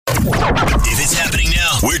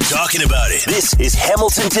talking about it. This is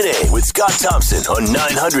Hamilton Today with Scott Thompson on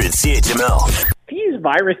 900 CHML. These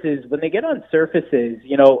viruses, when they get on surfaces,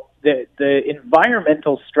 the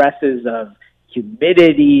environmental stresses of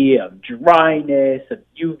humidity, of dryness, of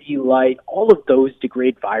UV light, all of those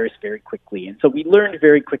degrade virus very quickly. And so we learned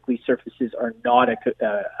very quickly surfaces are not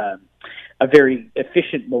a very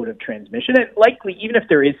efficient mode of transmission. And likely, even if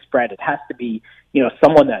there is spread, it has to be,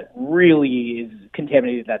 someone that really is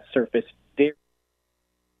contaminated that surface.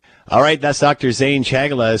 All right, that's Dr. Zane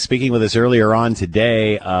Chagala speaking with us earlier on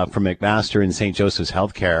today from McMaster and St. Joseph's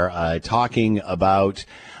Healthcare, talking about,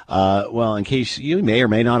 in case you may or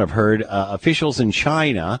may not have heard, officials in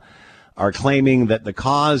China are claiming that the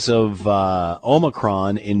cause of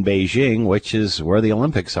Omicron in Beijing, which is where the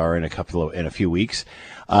Olympics are in a few weeks,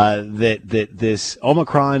 that this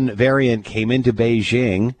Omicron variant came into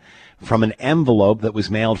Beijing from an envelope that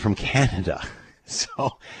was mailed from Canada.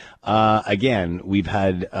 So, again, we've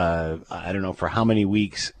had, I don't know for how many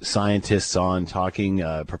weeks, scientists on talking,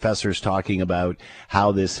 professors talking about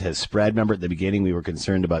how this has spread. Remember at the beginning we were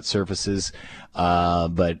concerned about surfaces,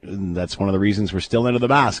 but that's one of the reasons we're still into the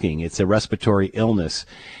masking. It's a respiratory illness,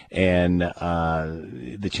 and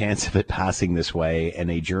the chance of it passing this way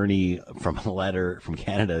and a journey from a letter from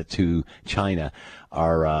Canada to China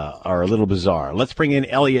are a little bizarre. Let's bring in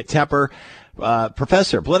Elliot Tepper,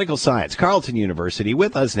 professor, political science, Carleton University,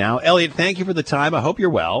 with us now. Elliot, thank you for the time. I hope you're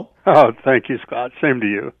well. Oh, thank you, Scott. Same to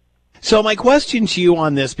you. So my question to you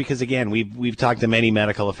on this, because again, we've talked to many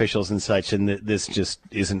medical officials and such, and this just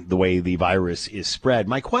isn't the way the virus is spread.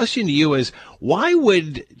 My question to you is, why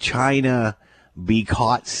would China be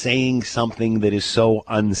caught saying something that is so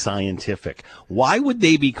unscientific? Why would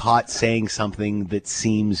they be caught saying something that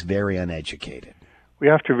seems very uneducated? We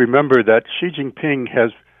have to remember that Xi Jinping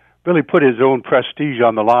has really put his own prestige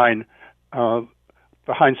on the line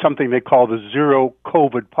behind something they call the zero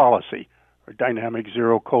COVID policy, or dynamic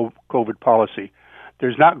zero COVID policy.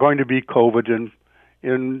 There's not going to be COVID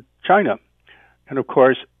in China. And of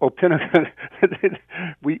course,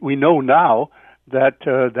 we know now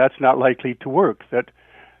that that's not likely to work. That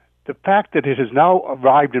the fact that it has now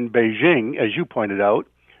arrived in Beijing, as you pointed out,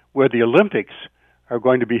 where the Olympics are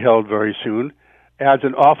going to be held very soon, adds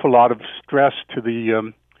an awful lot of stress to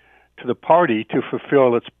the party to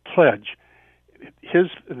fulfill its pledge.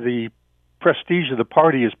 The prestige of the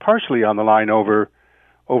party is partially on the line over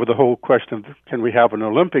the whole question of can we have an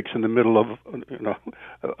Olympics in the middle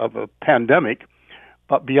of a pandemic.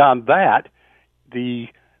 But beyond that, the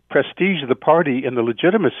prestige of the party and the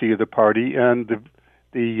legitimacy of the party and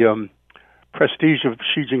the prestige of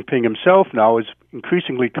Xi Jinping himself now is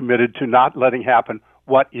increasingly committed to not letting happen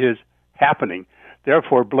what is happening.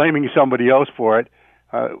 Therefore, blaming somebody else for it,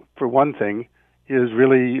 for one thing, is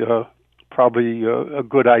really probably a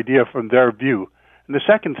good idea from their view. And the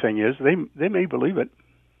second thing is they may believe it.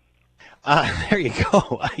 There you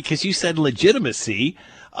go. Because you said legitimacy.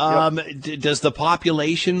 Yep. Does the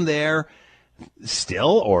population there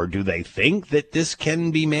still, or do they think that this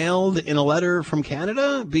can be mailed in a letter from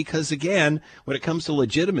Canada? Because, again, when it comes to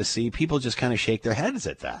legitimacy, people just kind of shake their heads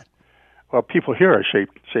at that. Well, people here are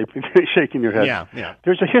shaking their heads. Yeah.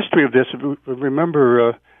 There's a history of this.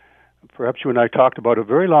 Remember, perhaps you and I talked about a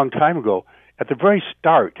very long time ago. At the very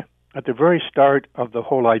start of the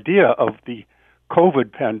whole idea of the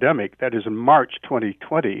COVID pandemic, that is in March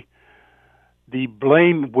 2020, the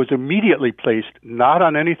blame was immediately placed not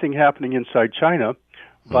on anything happening inside China,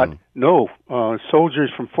 but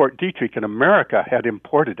soldiers from Fort Detrick in America had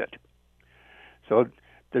imported it. So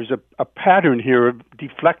there's a pattern here of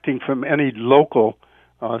deflecting from any local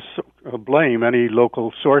blame, any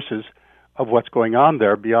local sources of what's going on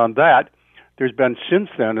there. Beyond that, there's been since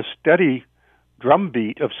then a steady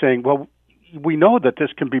drumbeat of saying, well, we know that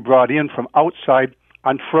this can be brought in from outside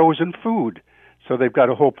on frozen food. So they've got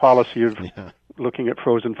a whole policy of looking at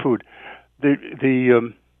frozen food.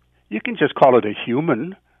 You can just call it a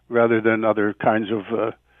human rather than other kinds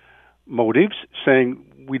of motives, saying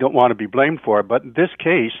we don't want to be blamed for it. But in this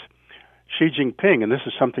case, Xi Jinping, and this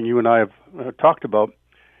is something you and I have talked about,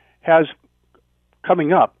 has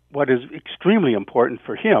coming up what is extremely important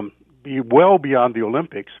for him, be well beyond the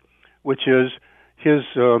Olympics, which is his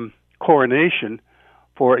coronation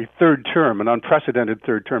for a third term, an unprecedented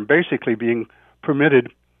third term, basically being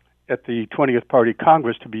permitted at the 20th Party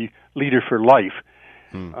Congress to be leader for life.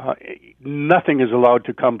 Nothing is allowed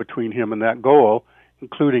to come between him and that goal,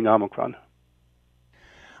 including Omicron.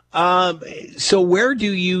 So where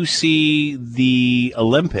do you see the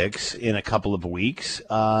Olympics in a couple of weeks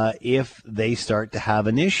if they start to have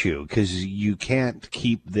an issue? Because you can't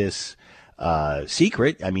keep this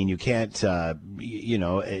secret. I mean, you can't,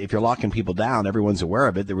 if you're locking people down, everyone's aware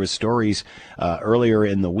of it. There was stories earlier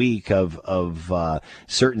in the week of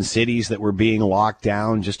certain cities that were being locked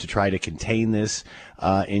down just to try to contain this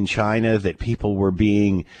in China, that people were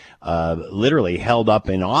being literally held up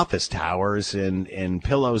in office towers and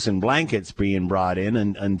pillows and blankets being brought in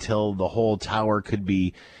until the whole tower could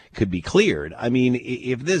be cleared. I mean,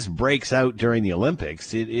 if this breaks out during the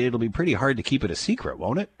Olympics, it'll be pretty hard to keep it a secret,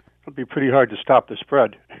 won't it? It'll be pretty hard to stop the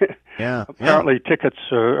spread. Yeah. Apparently, tickets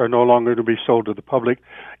are no longer to be sold to the public.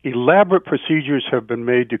 Elaborate procedures have been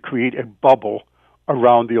made to create a bubble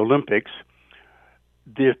around the Olympics.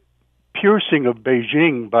 The piercing of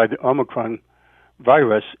Beijing by the Omicron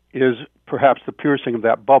virus is perhaps the piercing of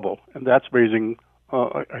that bubble, and that's raising,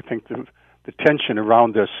 I think, the tension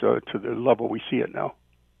around this to the level we see it now.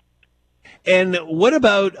 And what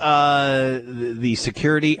about the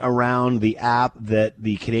security around the app that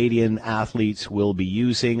the Canadian athletes will be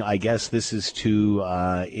using? I guess this is to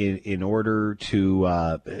in order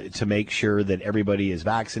to make sure that everybody is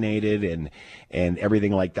vaccinated and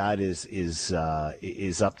everything like that is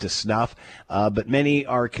up to snuff. But many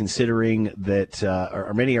are considering that,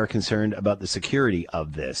 or many are concerned about the security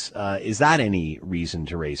of this. Is that any reason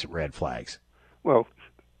to raise red flags? Well,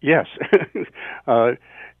 yes.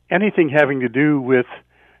 Anything having to do with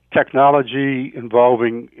technology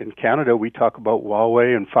involving, in Canada, we talk about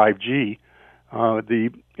Huawei and 5G.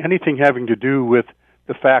 Anything having to do with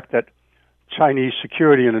the fact that Chinese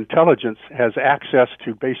security and intelligence has access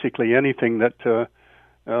to basically anything that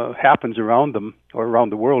happens around them, or around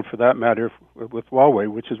the world for that matter, with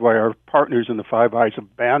Huawei, which is why our partners in the Five Eyes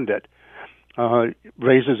have banned it,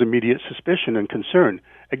 raises immediate suspicion and concern.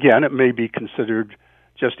 Again, it may be considered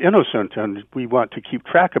just innocent, and we want to keep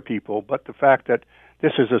track of people, but the fact that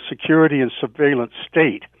this is a security and surveillance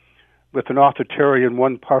state with an authoritarian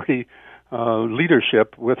one-party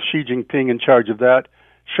leadership, with Xi Jinping in charge of that,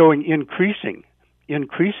 showing increasing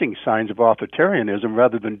signs of authoritarianism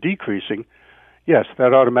rather than decreasing, yes,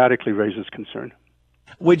 that automatically raises concern.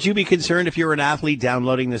 Would you be concerned if you were an athlete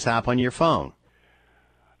downloading this app on your phone?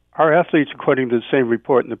 Our athletes, according to the same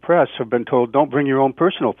report in the press, have been told, don't bring your own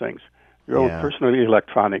personal things, your own personal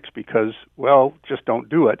electronics, because, well, just don't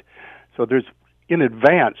do it. So in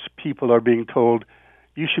advance, people are being told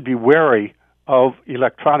you should be wary of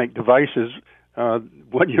electronic devices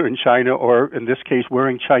when you're in China, or in this case,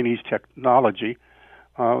 wearing Chinese technology.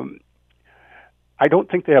 I don't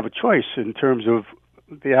think they have a choice in terms of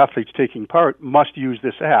the athletes taking part must use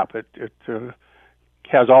this app. It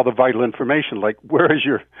has all the vital information, like where is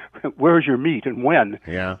your meet and when.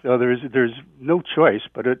 Yeah. So there's no choice,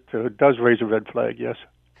 but it does raise a red flag. Yes.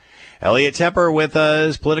 Elliot Tepper with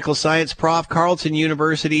us, political science prof, Carleton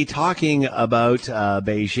University, talking about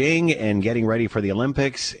Beijing and getting ready for the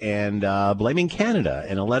Olympics, and blaming Canada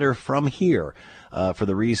in a letter from here for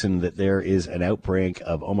the reason that there is an outbreak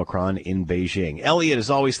of Omicron in Beijing. Elliot, as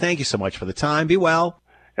always, thank you so much for the time. Be well.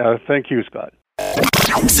 Thank you, Scott.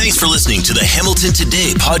 Thanks for listening to the Hamilton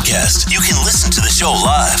Today podcast. You can listen to the show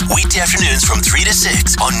live weekday afternoons from 3 to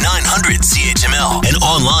 6 on 900 CHML and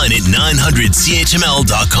online at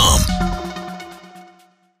 900CHML.com.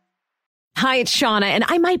 Hi, it's Shauna, and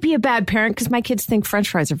I might be a bad parent because my kids think French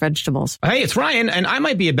fries are vegetables. Hey, it's Ryan, and I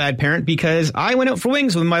might be a bad parent because I went out for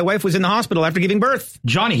wings when my wife was in the hospital after giving birth.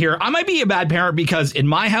 Johnny here. I might be a bad parent because in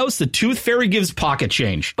my house, the tooth fairy gives pocket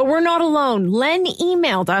change. But we're not alone. Len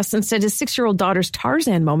emailed us and said his 6-year-old daughter's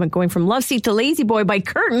Tarzan moment going from love seat to lazy boy by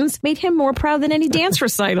curtains made him more proud than any dance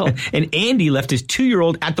recital. And Andy left his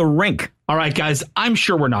 2-year-old at the rink. All right, guys, I'm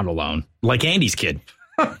sure we're not alone. Like Andy's kid.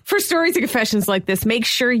 For stories and confessions like this, make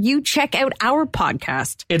sure you check out our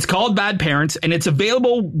podcast. It's called Bad Parents, and it's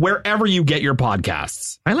available wherever you get your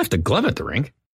podcasts. I left a glove at the rink.